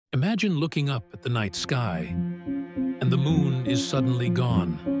Imagine looking up at the night sky, and the moon is suddenly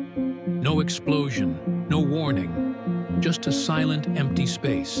gone. No explosion, no warning, just a silent, empty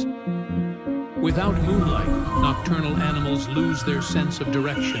space. Without moonlight, nocturnal animals lose their sense of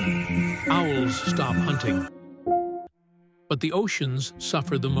direction. Owls stop hunting. But the oceans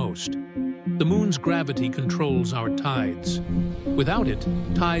suffer the most. The moon's gravity controls our tides. Without it,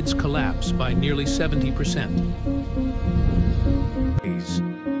 tides collapse by nearly 70%.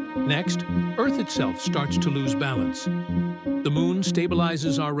 Next, Earth itself starts to lose balance. The moon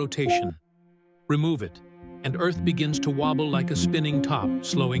stabilizes our rotation. Remove it, and Earth begins to wobble like a spinning top,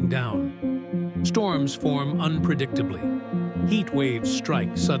 slowing down. Storms form unpredictably. Heat waves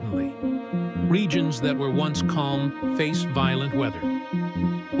strike suddenly. Regions that were once calm face violent weather.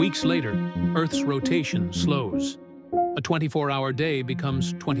 Weeks later, Earth's rotation slows. A 24-hour day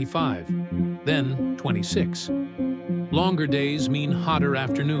becomes 25, then 26. Longer days mean hotter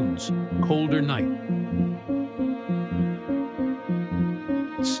afternoons, colder nights,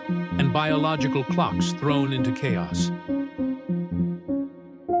 and biological clocks thrown into chaos.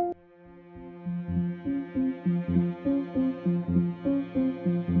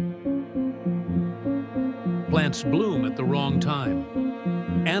 Plants bloom at the wrong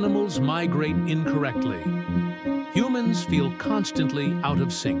time. Animals migrate incorrectly. Humans feel constantly out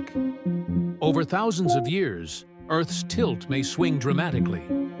of sync. Over thousands of years, Earth's tilt may swing dramatically.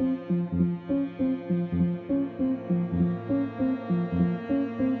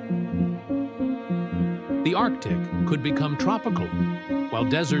 The Arctic could become tropical, while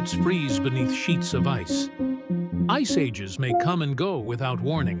deserts freeze beneath sheets of ice. Ice ages may come and go without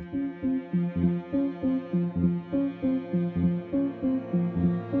warning.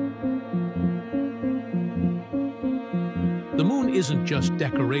 The moon isn't just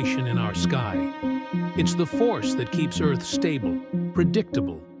decoration in our sky. It's the force that keeps Earth stable,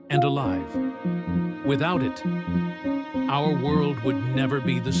 predictable, and alive. Without it, our world would never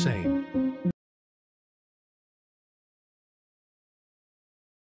be the same.